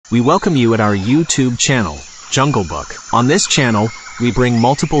We welcome you at our YouTube channel, Jungle Book. On this channel, we bring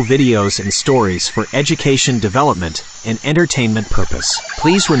multiple videos and stories for education development and entertainment purpose.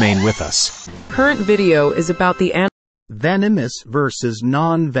 Please remain with us. Current video is about the venomous versus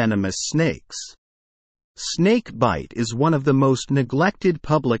non-venomous snakes. Snake bite is one of the most neglected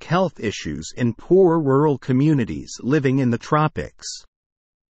public health issues in poor rural communities living in the tropics.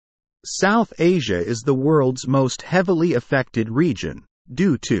 South Asia is the world's most heavily affected region,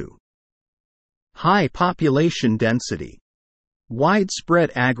 due to high population density,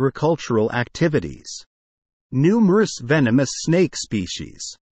 widespread agricultural activities, numerous venomous snake species,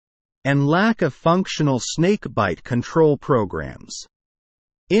 and lack of functional snake bite control programs.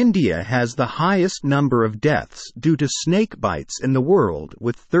 India has the highest number of deaths due to snake bites in the world,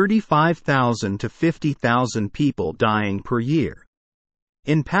 with 35,000 to 50,000 people dying per year.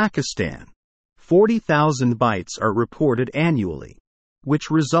 In Pakistan, 40,000 bites are reported annually,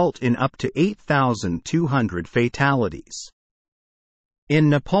 which result in up to 8,200 fatalities. In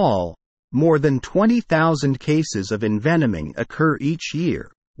Nepal, more than 20,000 cases of envenoming occur each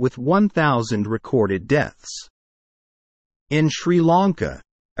year, with 1,000 recorded deaths. In Sri Lanka,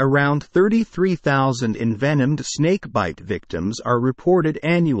 around 33,000 envenomed snakebite victims are reported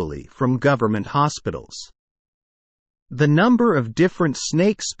annually from government hospitals. The number of different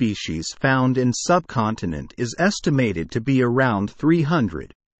snake species found in subcontinent is estimated to be around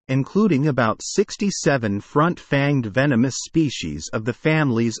 300, including about 67 front-fanged venomous species of the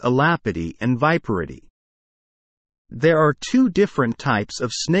families Elapidae and Viperidae. There are two different types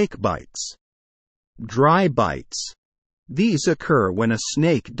of snake bites. Dry bites. These occur when a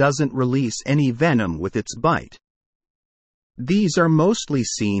snake doesn't release any venom with its bite. These are mostly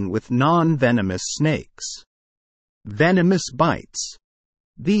seen with non-venomous snakes. Venomous bites.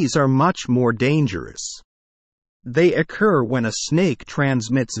 These are much more dangerous. They occur when a snake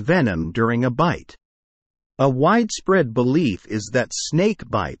transmits venom during a bite. A widespread belief is that snake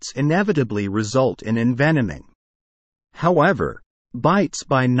bites inevitably result in envenoming. However, bites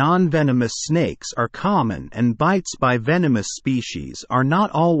by non-venomous snakes are common, and bites by venomous species are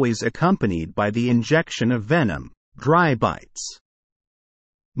not always accompanied by the injection of venom, dry bites.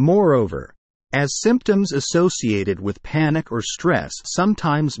 Moreover, as symptoms associated with panic or stress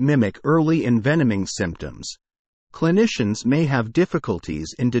sometimes mimic early envenoming symptoms, clinicians may have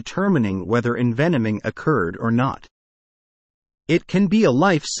difficulties in determining whether envenoming occurred or not. It can be a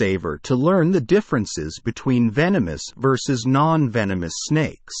lifesaver to learn the differences between venomous versus non-venomous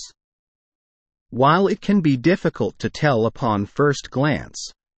snakes. While it can be difficult to tell upon first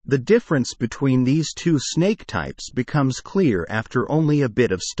glance, the difference between these two snake types becomes clear after only a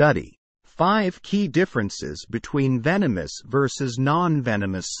bit of study. 5 key differences between venomous versus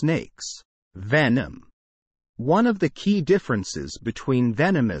non-venomous snakes. Venom. One of the key differences between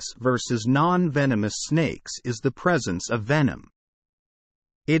venomous versus non-venomous snakes is the presence of venom.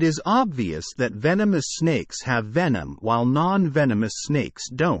 It is obvious that venomous snakes have venom while non-venomous snakes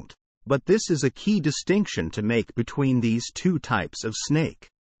don't, but this is a key distinction to make between these two types of snake.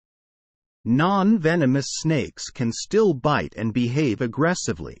 Non-venomous snakes can still bite and behave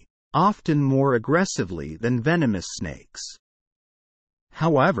aggressively, often more aggressively than venomous snakes.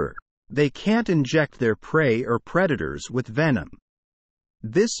 However, they can't inject their prey or predators with venom.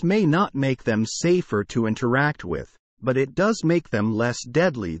 This may not make them safer to interact with, but it does make them less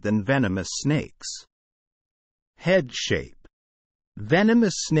deadly than venomous snakes. Head shape.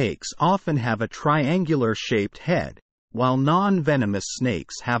 Venomous snakes often have a triangular-shaped head, while non-venomous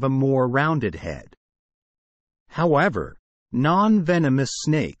snakes have a more rounded head. However, non-venomous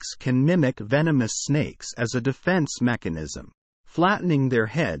snakes can mimic venomous snakes as a defense mechanism, flattening their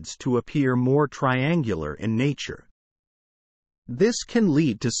heads to appear more triangular in nature. This can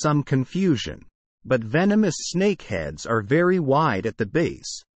lead to some confusion, but venomous snake heads are very wide at the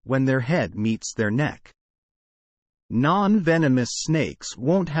base, when their head meets their neck. Non-venomous snakes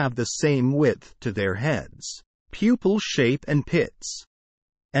won't have the same width to their heads. Pupil shape and pits.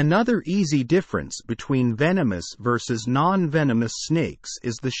 Another easy difference between venomous versus non-venomous snakes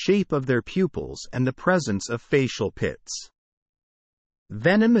is the shape of their pupils and the presence of facial pits.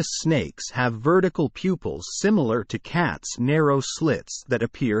 Venomous snakes have vertical pupils similar to cats' narrow slits that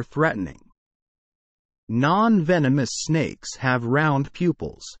appear threatening. Non-venomous snakes have round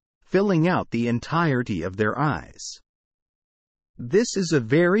pupils, filling out the entirety of their eyes. This is a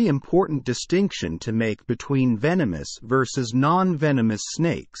very important distinction to make between venomous versus non-venomous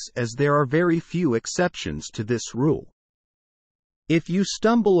snakes, as there are very few exceptions to this rule. If you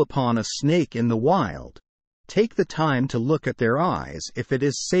stumble upon a snake in the wild, take the time to look at their eyes if it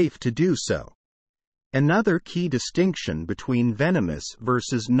is safe to do so. Another key distinction between venomous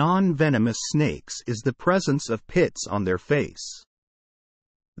versus non-venomous snakes is the presence of pits on their face.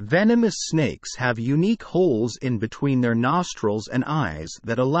 Venomous snakes have unique holes in between their nostrils and eyes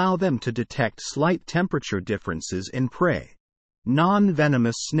that allow them to detect slight temperature differences in prey.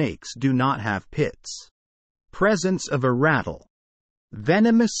 Non-venomous snakes do not have pits. Presence of a rattle.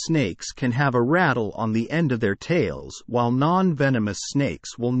 Venomous snakes can have a rattle on the end of their tails, while non-venomous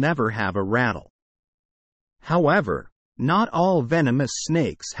snakes will never have a rattle. However, not all venomous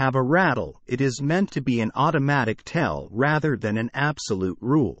snakes have a rattle. It is meant to be an automatic tell rather than an absolute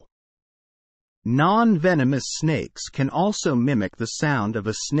rule. Non-venomous snakes can also mimic the sound of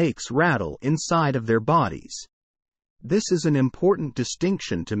a snake's rattle inside of their bodies. This is an important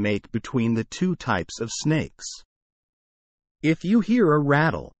distinction to make between the two types of snakes. If you hear a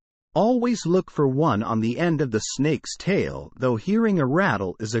rattle, always look for one on the end of the snake's tail, though hearing a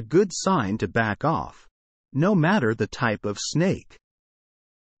rattle is a good sign to back off, no matter the type of snake.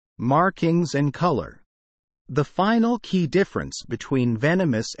 Markings and color. The final key difference between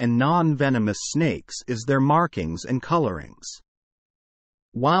venomous and non-venomous snakes is their markings and colorings.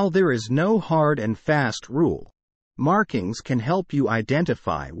 While there is no hard and fast rule, markings can help you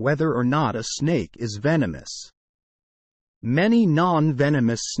identify whether or not a snake is venomous. Many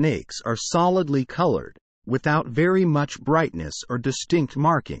non-venomous snakes are solidly colored, without very much brightness or distinct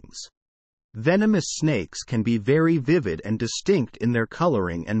markings. Venomous snakes can be very vivid and distinct in their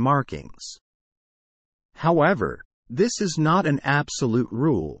coloring and markings. However, this is not an absolute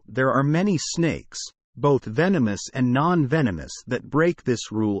rule. There are many snakes, both venomous and non-venomous, that break this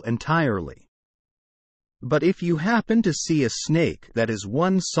rule entirely. But if you happen to see a snake that is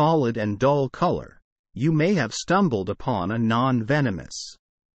one solid and dull color, you may have stumbled upon a non-venomous.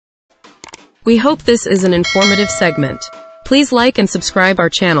 We hope this is an informative segment. Please like and subscribe our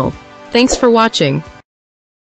channel. Thanks for watching.